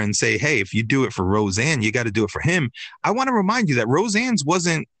Barr and say, hey, if you do it for Roseanne, you got to do it for him. I want to remind you that Roseanne's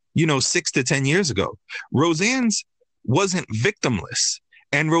wasn't, 6 to 10 years ago. Roseanne's wasn't victimless.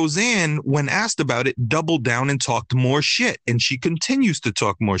 And Roseanne, when asked about it, doubled down and talked more shit. And she continues to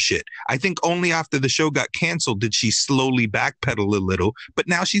talk more shit. I think only after the show got canceled did she slowly backpedal a little. But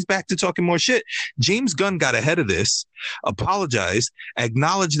now she's back to talking more shit. James Gunn got ahead of this, apologized,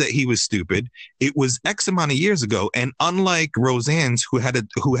 acknowledged that he was stupid. It was X amount of years ago. And unlike Roseanne's, who had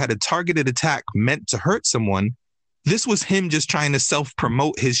a targeted attack meant to hurt someone, this was him just trying to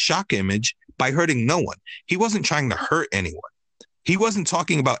self-promote his shock image by hurting no one. He wasn't trying to hurt anyone. He wasn't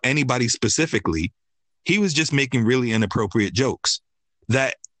talking about anybody specifically. He was just making really inappropriate jokes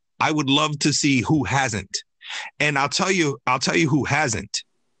that I would love to see who hasn't. And I'll tell you who hasn't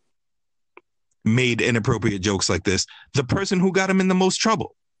made inappropriate jokes like this. The person who got him in the most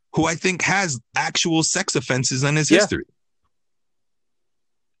trouble, who I think has actual sex offenses in his history.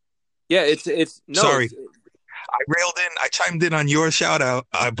 Yeah, it's no. Sorry. I chimed in on your shout out.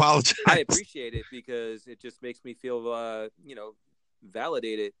 I apologize. I appreciate it because it just makes me feel,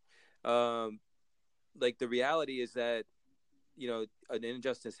 validated. Like the reality is that, an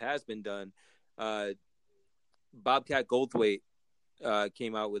injustice has been done. Bobcat Goldthwait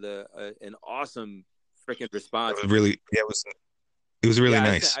came out with an awesome freaking response. It was really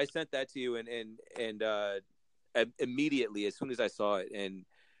nice. I sent that to you and immediately as soon as I saw it, and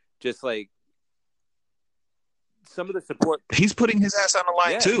just like some of the support. He's putting his ass on the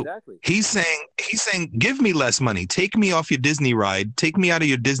line too. Exactly. He's saying, give me less money. Take me off your Disney ride. Take me out of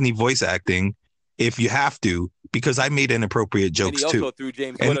your Disney voice acting if you have to, because I made inappropriate jokes and too. He also threw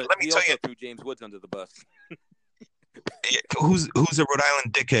James Woods under the bus. Who's a Rhode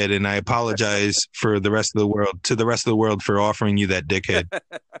Island dickhead, and I apologize to the rest of the world for offering you that dickhead.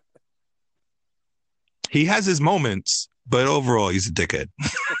 He has his moments, but overall he's a dickhead.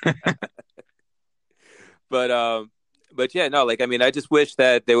 But yeah, no, like, I mean, I just wish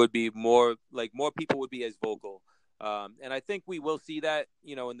that there would be more people would be as vocal. And I think we will see that,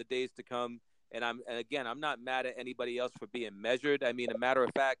 in the days to come. And I'm not mad at anybody else for being measured. I mean, a matter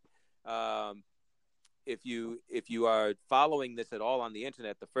of fact, if you are following this at all on the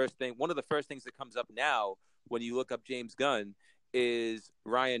internet, one of the first things that comes up now when you look up James Gunn is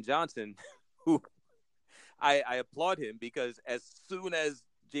Rian Johnson, who I applaud him, because as soon as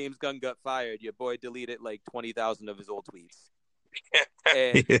James Gunn got fired, your boy deleted like 20,000 of his old tweets.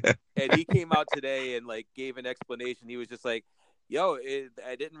 And he came out today and like gave an explanation. He was just like,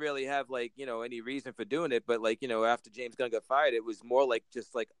 I didn't really have like, any reason for doing it. But like, after James Gunn got fired, it was more like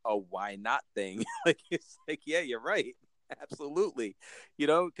just like a why not thing. Like, it's like, yeah, you're right. Absolutely.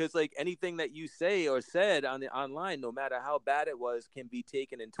 Because like anything that you say or said online, no matter how bad it was, can be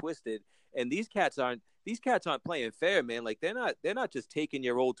taken and twisted. And these cats aren't playing fair, man. Like they're not just taking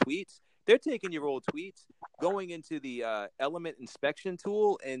your old tweets. They're taking your old tweets, going into the element inspection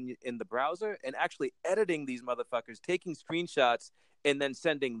tool in the browser, and actually editing these motherfuckers, taking screenshots and then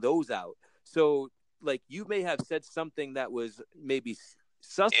sending those out. So like you may have said something that was maybe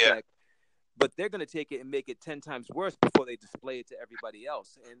suspect, but they're going to take it and make it 10 times worse before they display it to everybody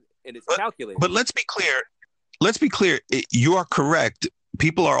else. And it's calculated. But let's be clear. You are correct.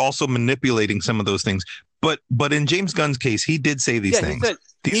 People are also manipulating some of those things. But in James Gunn's case, he did say these things.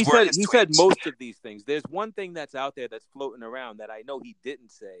 He said most of these things. There's one thing that's out there that's floating around that I know he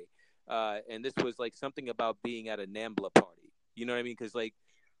didn't say. And this was like something about being at a NAMBLA party. You know what I mean? Because like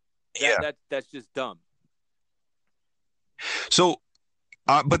that's just dumb. So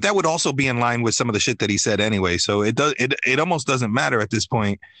but that would also be in line with some of the shit that he said anyway. So it almost doesn't matter at this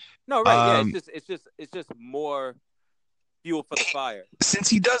point. No, right. It's just more fuel for the fire. Since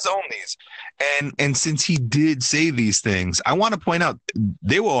he does own these, and since he did say these things, I want to point out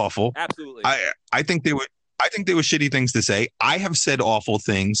they were awful. Absolutely. I think they were shitty things to say. I have said awful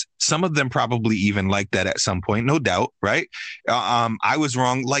things. Some of them probably even like that at some point, no doubt, right? I was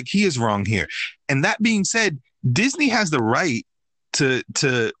wrong, like he is wrong here. And that being said, Disney has the right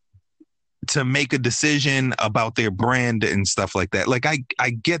to make a decision about their brand and stuff like that. Like I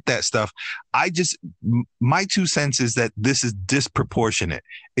get that stuff. My 2 cents is that this is disproportionate.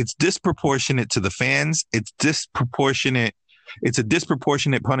 It's disproportionate to the fans. It's a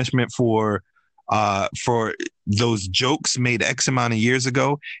disproportionate punishment for those jokes made X amount of years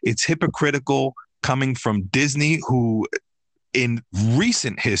ago. It's hypocritical coming from Disney, who in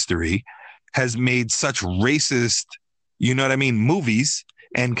recent history has made such racist, movies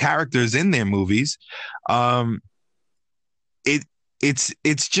and characters in their movies.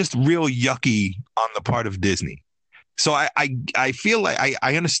 It's just real yucky on the part of Disney. So I feel like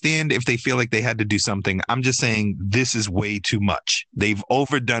I understand if they feel like they had to do something. I'm just saying this is way too much. They've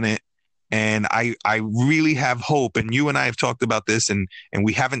overdone it. And I really have hope, and you and I have talked about this, and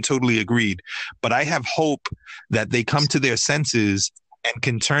we haven't totally agreed, but I have hope that they come to their senses and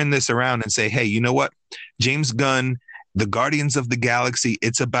can turn this around and say, hey, you know what? James Gunn, the Guardians of the Galaxy,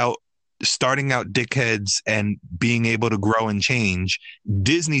 it's about starting out dickheads and being able to grow and change.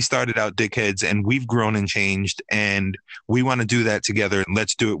 Disney started out dickheads and we've grown and changed, and we want to do that together, and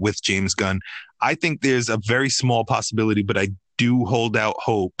let's do it with James Gunn. I think there's a very small possibility, but I do hold out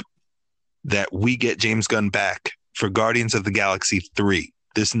hope that we get James Gunn back for Guardians of the Galaxy 3,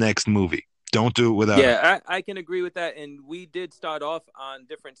 this next movie. Don't do it without him. Yeah, I can agree with that. And we did start off on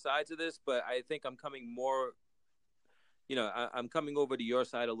different sides of this, but I think I'm coming more, I'm coming over to your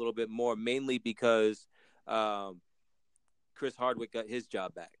side a little bit more, mainly because Chris Hardwick got his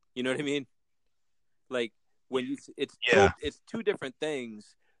job back. You know what I mean? Like when it's two different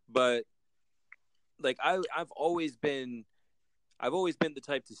things, but like I've always been the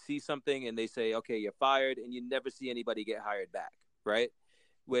type to see something and they say, okay, you're fired, and you never see anybody get hired back, right?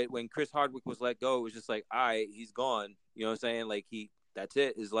 When Chris Hardwick was let go, it was just like, all right, he's gone. You know what I'm saying? Like that's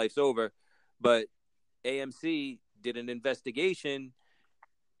it. His life's over. But AMC did an investigation,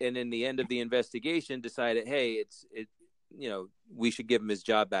 and in the end of the investigation decided, hey, we should give him his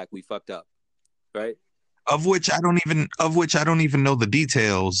job back. We fucked up, right? Of which I don't even know the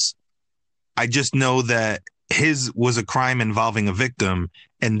details. I just know that his was a crime involving a victim,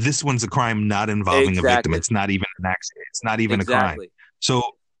 and this one's a crime not involving a victim. It's not even an accident. It's not even a crime.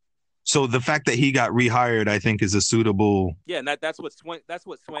 So the fact that he got rehired, I think, is a suitable. Yeah, and that's what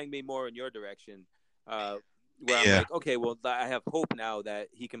swung me more in your direction. Where I'm like, okay, well, I have hope now that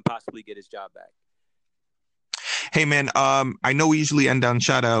he can possibly get his job back. Hey, man, I know we usually end on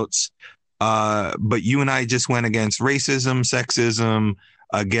shout outs, but you and I just went against racism, sexism,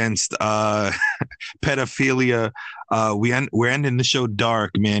 against pedophilia. We're ending the show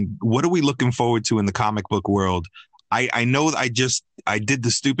dark, man. What are we looking forward to in the comic book world? I know I did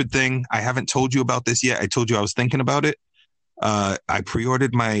the stupid thing. I haven't told you about this yet. I told you I was thinking about it. I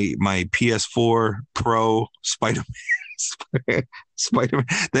pre-ordered my PS4 Pro Spider-Man.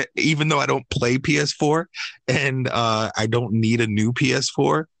 That even though I don't play PS4 and I don't need a new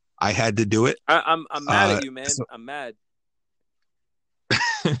PS4, I had to do it. I'm mad at you, man. I'm mad.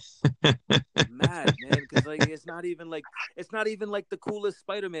 I'm mad, man, because like it's not even like the coolest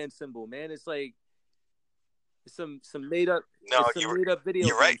Spider-Man symbol, man. It's like some made up. No, made up video.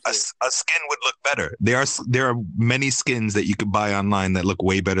 You're right. A skin would look better. There are many skins that you could buy online that look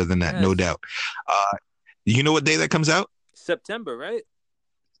way better than that, no doubt. You know what day that comes out? September, right?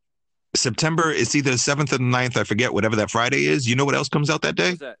 September. It's either the 7th or the 9th. I forget. Whatever that Friday is. You know what else comes out that day?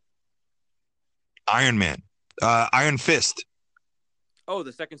 What's that? Iron Man. Iron Fist. Oh,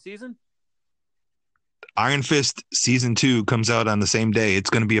 the second season? Iron Fist season 2 comes out on the same day. It's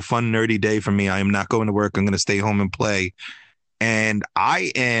going to be a fun, nerdy day for me. I am not going to work. I'm going to stay home and play. And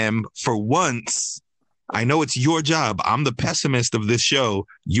I am, for once, I know it's your job. I'm the pessimist of this show.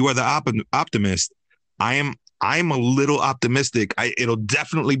 You are the optimist. I'm a little optimistic. It'll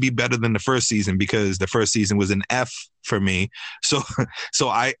definitely be better than the first season because the first season was an F for me. So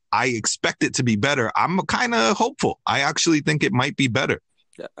I expect it to be better. I'm kind of hopeful. I actually think it might be better.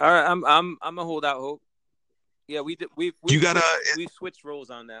 All right, I'm a hold out hope. Yeah, we switched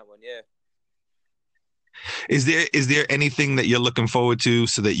roles on that one. Yeah. Is there anything that you're looking forward to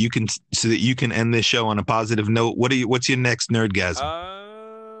so that you can end this show on a positive note? What's your next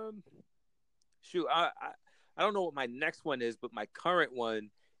nerdgasm? Shoot, I don't know what my next one is, but my current one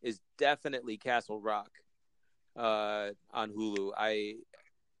is definitely Castle Rock on Hulu. I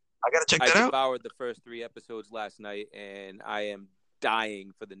gotta check that out. I devoured the first 3 episodes last night, and I am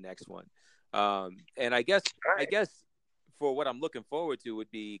dying for the next one. And I guess for what I'm looking forward to would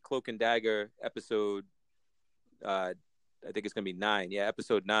be Cloak and Dagger episode. I think it's gonna be 9. Yeah,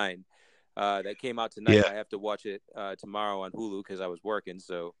 episode 9. That came out tonight. Yeah. I have to watch it tomorrow on Hulu because I was working.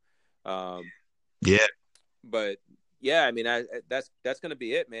 So. Yeah. But yeah, I mean, that's gonna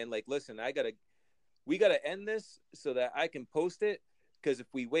be it, man. Like, listen, we gotta end this so that I can post it, because if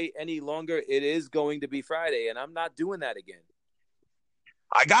we wait any longer, it is going to be Friday, and I'm not doing that again.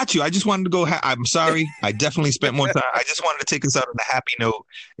 I got you. I just wanted to go. I'm sorry. I definitely spent more time. I just wanted to take us out on a happy note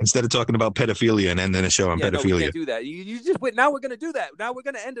instead of talking about pedophilia and ending the show on pedophilia. No, we can't do that. You just wait. Now we're gonna do that. Now we're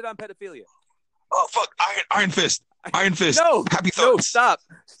gonna end it on pedophilia. Oh fuck! Iron Fist. Iron Fist. No, happy thoughts. No,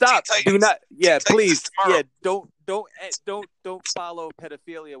 stop. Do not. Yeah, please. Yeah, don't follow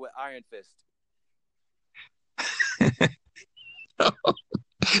pedophilia with Iron Fist.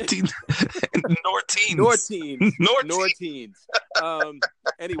 Norteens.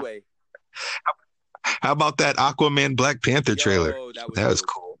 Anyway, how about that Aquaman Black Panther trailer? That was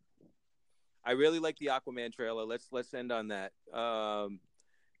cool. I really like the Aquaman trailer. Let's end on that.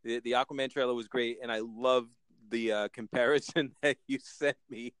 The Aquaman trailer was great, and I love the comparison that you sent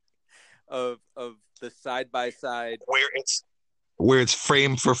me of the side by side where it's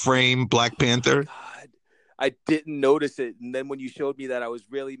frame for frame Black Panther. Oh, God. I didn't notice it, and then when you showed me that, I was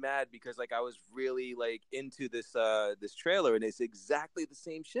really mad because like I was really like into this trailer, and it's exactly the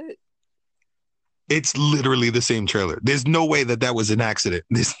same shit. It's literally the same trailer. There's no way that was an accident.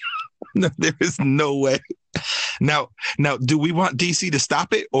 There is no way. Now, do we want DC to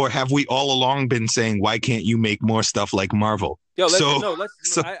stop it, or have we all along been saying, why can't you make more stuff like Marvel? Yo, let's So, no, let's.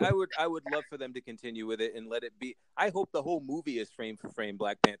 so I would love for them to continue with it and let it be. I hope the whole movie is frame for frame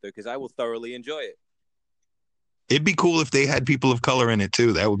Black Panther because I will thoroughly enjoy it. it'd be cool if they had people of color in it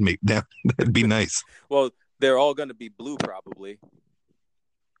too. That would make that'd be nice. Well, they're all going to be blue probably.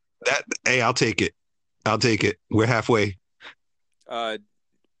 That hey, I'll take it. I'll take it. We're halfway.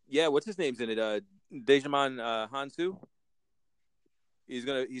 Yeah, what's his name's in it? Dejaman Hansu. He's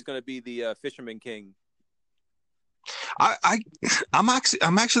gonna be the Fisherman King. I I'm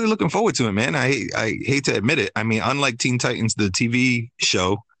actually looking forward to it, man. I hate to admit it. I mean, unlike Teen Titans, the TV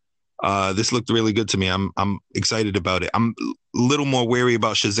show, this looked really good to me. I'm excited about it. I'm a little more wary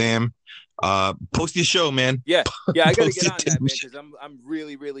about Shazam. Post your show, man. Yeah, I gotta Post get your on that, man, damn because I'm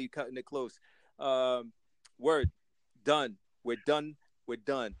really cutting it close. Word done. We're done. We're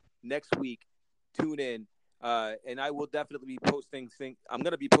done. Next week, tune in, and I will definitely be posting things. I'm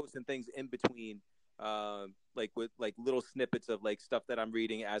gonna be posting things in between, like with like little snippets of like stuff that I'm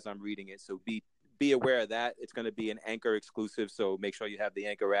reading as I'm reading it. So be aware of that. It's gonna be an Anchor exclusive, so make sure you have the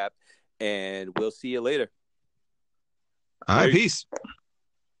Anchor app, and we'll see you later. All right, peace.